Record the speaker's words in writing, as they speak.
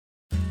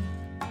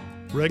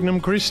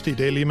Regnum Christi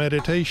Daily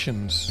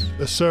Meditations,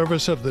 the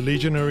service of the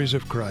Legionaries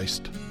of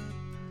Christ.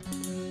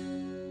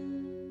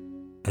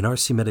 An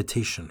RC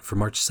Meditation for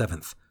March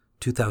 7th,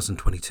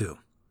 2022.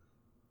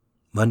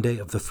 Monday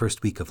of the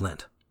first week of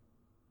Lent.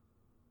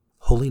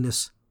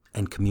 Holiness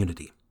and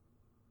Community.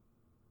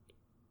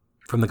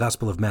 From the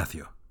Gospel of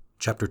Matthew,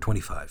 chapter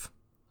 25.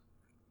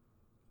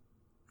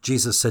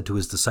 Jesus said to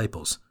his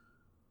disciples,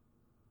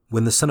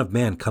 "When the Son of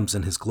Man comes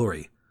in his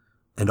glory,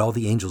 and all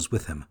the angels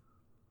with him,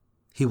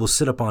 he will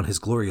sit upon his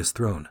glorious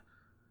throne,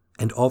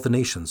 and all the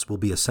nations will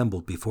be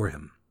assembled before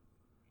him.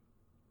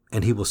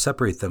 And he will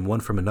separate them one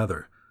from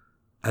another,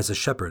 as a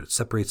shepherd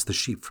separates the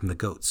sheep from the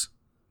goats.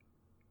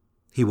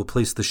 He will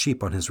place the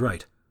sheep on his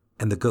right,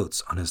 and the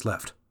goats on his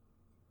left.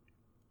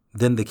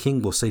 Then the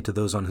king will say to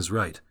those on his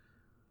right,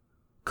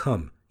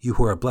 'Come, you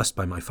who are blessed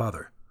by my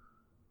Father,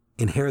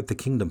 inherit the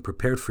kingdom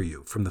prepared for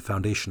you from the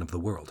foundation of the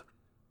world.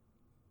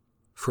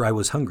 For I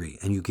was hungry,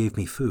 and you gave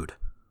me food.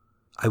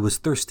 I was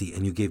thirsty,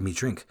 and you gave me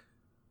drink.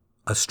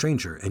 A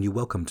stranger, and you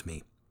welcomed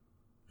me.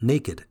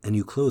 Naked, and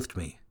you clothed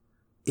me.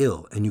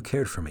 Ill, and you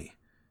cared for me.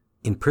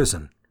 In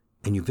prison,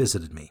 and you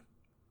visited me.'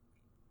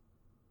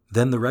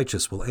 Then the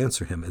righteous will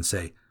answer him and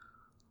say,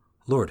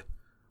 'Lord,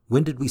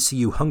 when did we see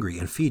you hungry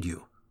and feed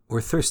you,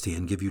 or thirsty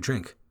and give you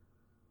drink?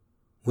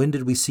 When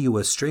did we see you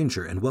a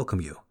stranger and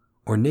welcome you,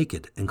 or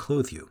naked and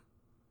clothe you?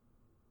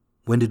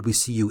 When did we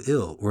see you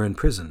ill or in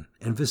prison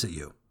and visit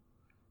you?'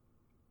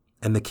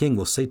 And the king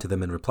will say to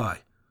them in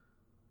reply,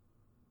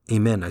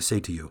 'Amen, I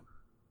say to you,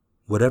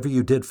 whatever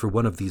you did for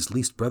one of these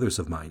least brothers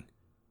of mine,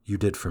 you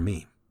did for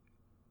me.'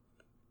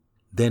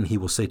 Then he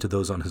will say to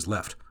those on his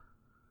left,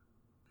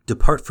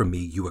 'Depart from me,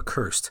 you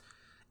accursed,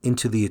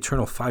 into the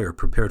eternal fire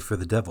prepared for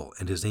the devil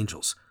and his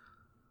angels.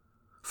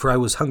 For I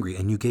was hungry,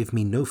 and you gave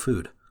me no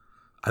food.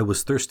 I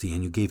was thirsty,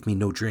 and you gave me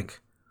no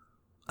drink.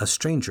 A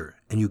stranger,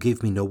 and you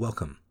gave me no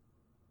welcome.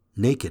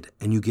 Naked,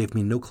 and you gave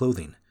me no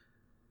clothing.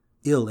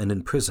 Ill and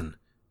in prison,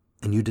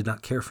 and you did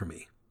not care for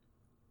me.'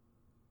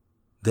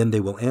 Then they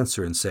will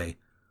answer and say,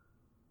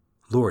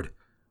 'Lord,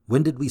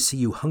 when did we see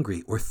you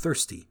hungry or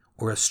thirsty,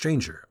 or a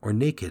stranger, or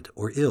naked,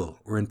 or ill,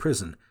 or in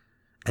prison,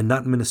 and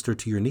not minister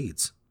to your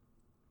needs?'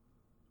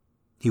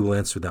 He will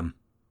answer them,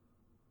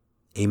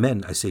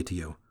 'Amen, I say to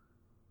you,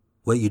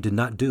 what you did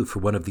not do for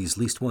one of these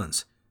least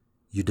ones,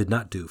 you did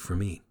not do for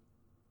me.'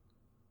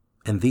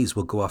 And these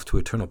will go off to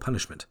eternal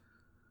punishment,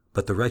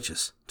 but the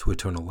righteous to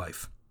eternal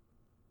life."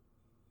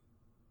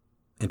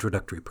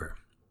 Introductory Prayer.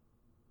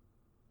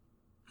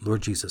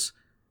 Lord Jesus,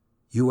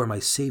 you are my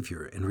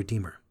Savior and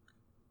Redeemer.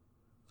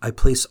 I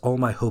place all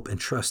my hope and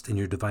trust in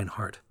your divine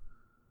heart.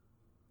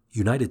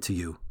 United to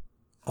you,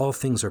 all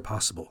things are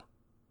possible,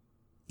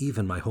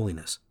 even my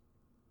holiness.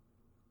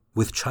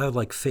 With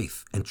childlike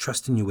faith and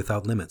trust in you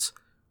without limits,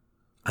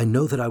 I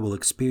know that I will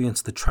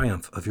experience the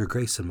triumph of your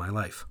grace in my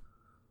life.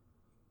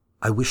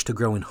 I wish to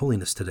grow in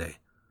holiness today,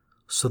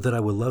 so that I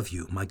will love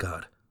you, my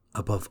God,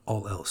 above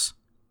all else.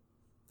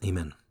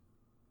 Amen.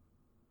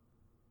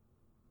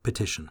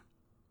 Petition.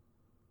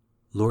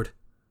 Lord,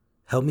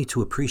 help me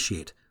to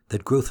appreciate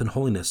that growth in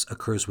holiness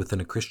occurs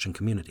within a Christian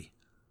community.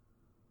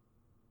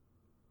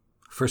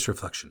 First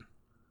reflection.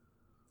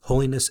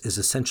 Holiness is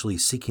essentially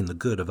seeking the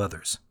good of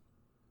others.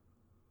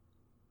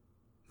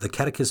 The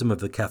Catechism of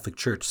the Catholic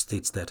Church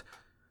states that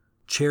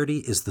charity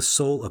is the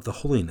soul of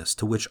the holiness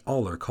to which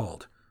all are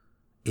called.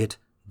 It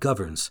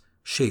governs,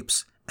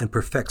 shapes, and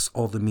perfects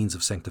all the means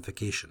of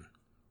sanctification.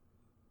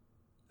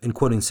 In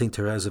quoting Saint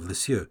Thérèse of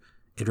Lisieux,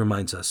 it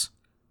reminds us,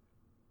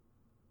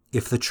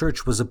 "If the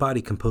Church was a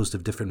body composed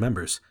of different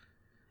members,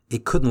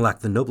 it couldn't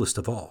lack the noblest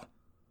of all.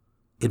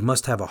 It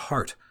must have a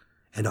heart,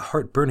 and a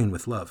heart burning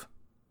with love."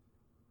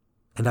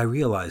 And I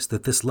realized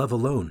that this love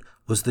alone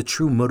was the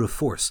true motive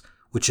force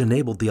which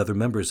enabled the other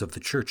members of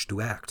the Church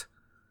to act.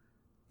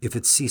 If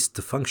it ceased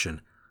to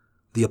function,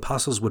 the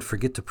apostles would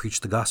forget to preach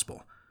the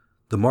gospel,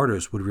 the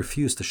martyrs would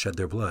refuse to shed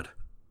their blood.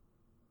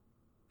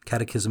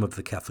 Catechism of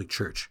the Catholic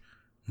Church,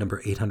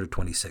 number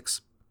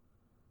 826.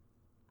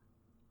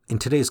 In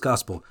today's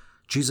gospel,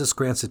 Jesus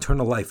grants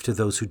eternal life to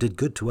those who did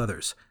good to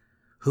others,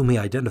 whom he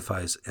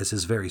identifies as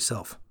his very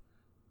self.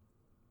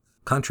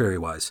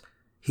 Contrariwise,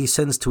 he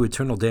sends to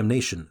eternal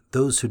damnation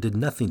those who did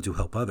nothing to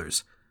help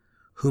others,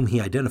 whom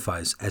he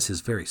identifies as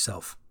his very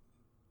self.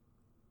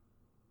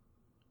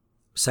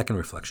 Second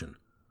reflection.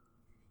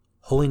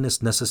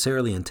 Holiness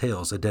necessarily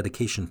entails a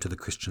dedication to the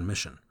Christian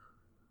mission.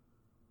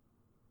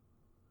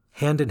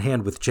 Hand in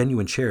hand with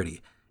genuine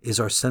charity is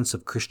our sense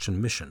of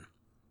Christian mission.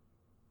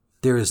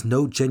 There is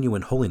no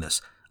genuine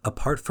holiness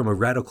apart from a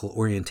radical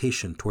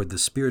orientation toward the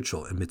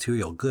spiritual and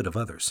material good of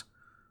others.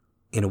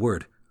 In a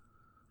word,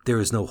 there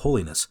is no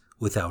holiness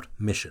without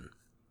mission.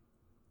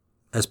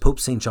 As Pope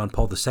St. John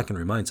Paul II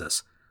reminds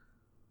us,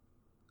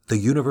 the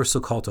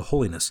universal call to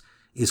holiness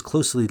is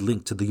closely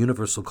linked to the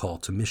universal call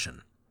to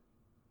mission.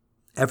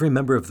 Every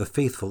member of the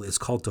faithful is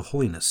called to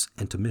holiness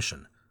and to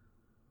mission.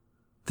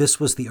 This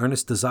was the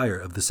earnest desire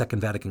of the Second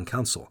Vatican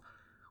Council,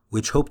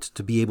 which hoped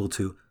to be able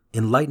to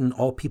enlighten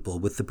all people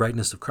with the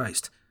brightness of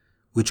Christ,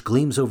 which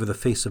gleams over the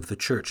face of the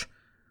Church,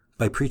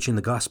 by preaching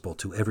the gospel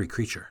to every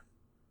creature.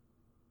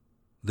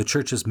 The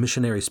Church's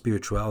missionary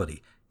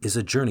spirituality is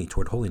a journey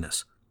toward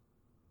holiness.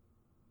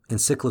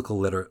 Encyclical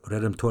letter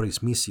Redemptoris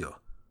Missio,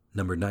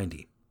 number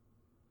 90.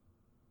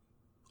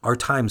 Our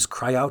times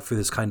cry out for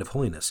this kind of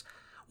holiness,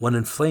 one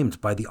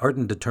inflamed by the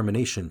ardent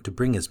determination to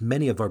bring as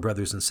many of our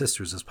brothers and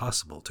sisters as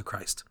possible to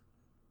Christ.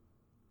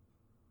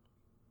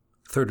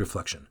 Third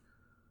reflection.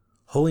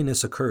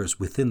 Holiness occurs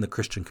within the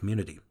Christian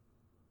community.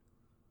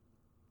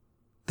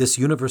 This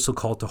universal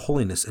call to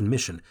holiness and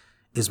mission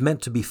is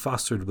meant to be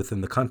fostered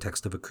within the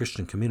context of a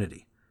Christian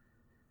community.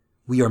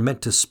 We are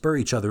meant to spur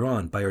each other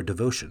on by our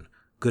devotion,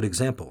 good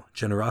example,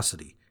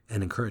 generosity,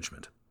 and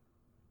encouragement.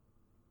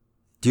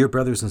 Dear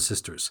brothers and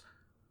sisters,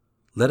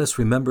 let us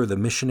remember the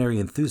missionary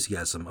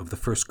enthusiasm of the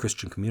first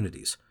Christian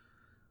communities.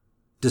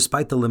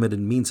 Despite the limited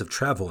means of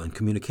travel and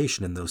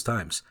communication in those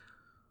times,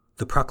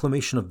 the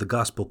proclamation of the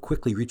gospel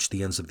quickly reached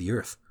the ends of the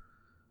earth.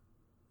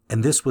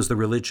 And this was the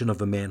religion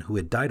of a man who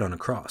had died on a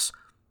cross,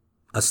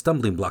 a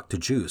stumbling block to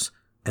Jews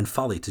and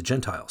folly to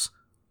Gentiles.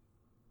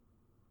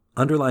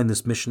 Underlying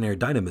this missionary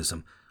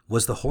dynamism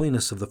was the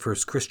holiness of the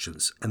first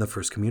Christians and the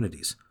first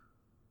communities.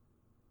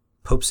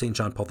 Pope St.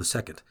 John Paul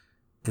II,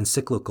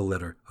 Encyclical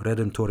letter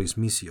Redemptoris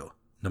Missio,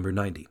 number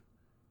 90.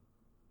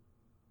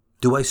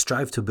 Do I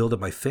strive to build up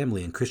my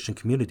family and Christian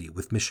community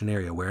with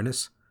missionary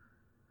awareness?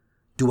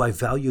 Do I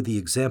value the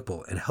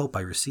example and help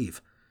I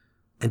receive?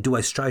 And do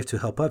I strive to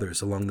help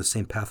others along the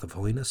same path of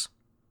holiness?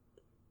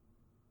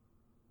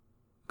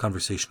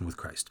 Conversation with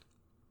Christ.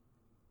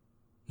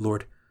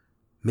 Lord,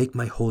 make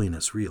my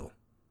holiness real.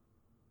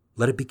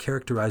 Let it be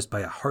characterized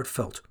by a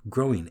heartfelt,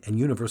 growing, and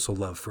universal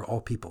love for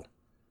all people.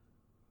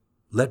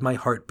 Let my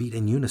heart beat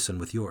in unison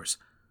with yours.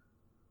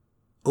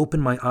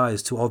 Open my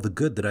eyes to all the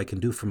good that I can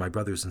do for my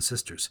brothers and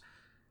sisters,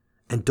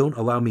 and don't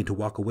allow me to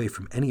walk away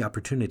from any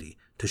opportunity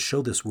to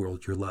show this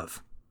world your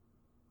love.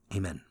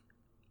 Amen.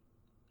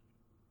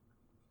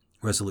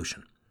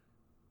 Resolution.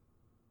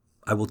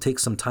 I will take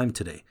some time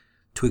today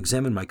to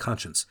examine my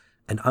conscience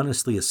and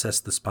honestly assess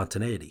the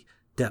spontaneity,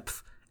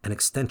 depth, and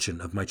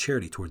extension of my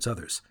charity towards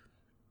others,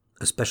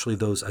 especially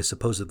those I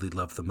supposedly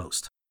love the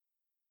most.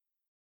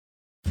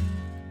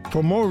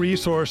 For more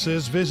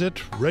resources, visit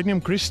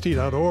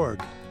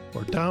regnumchristi.org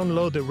or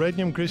download the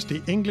Regnum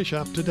Christi English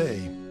app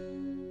today.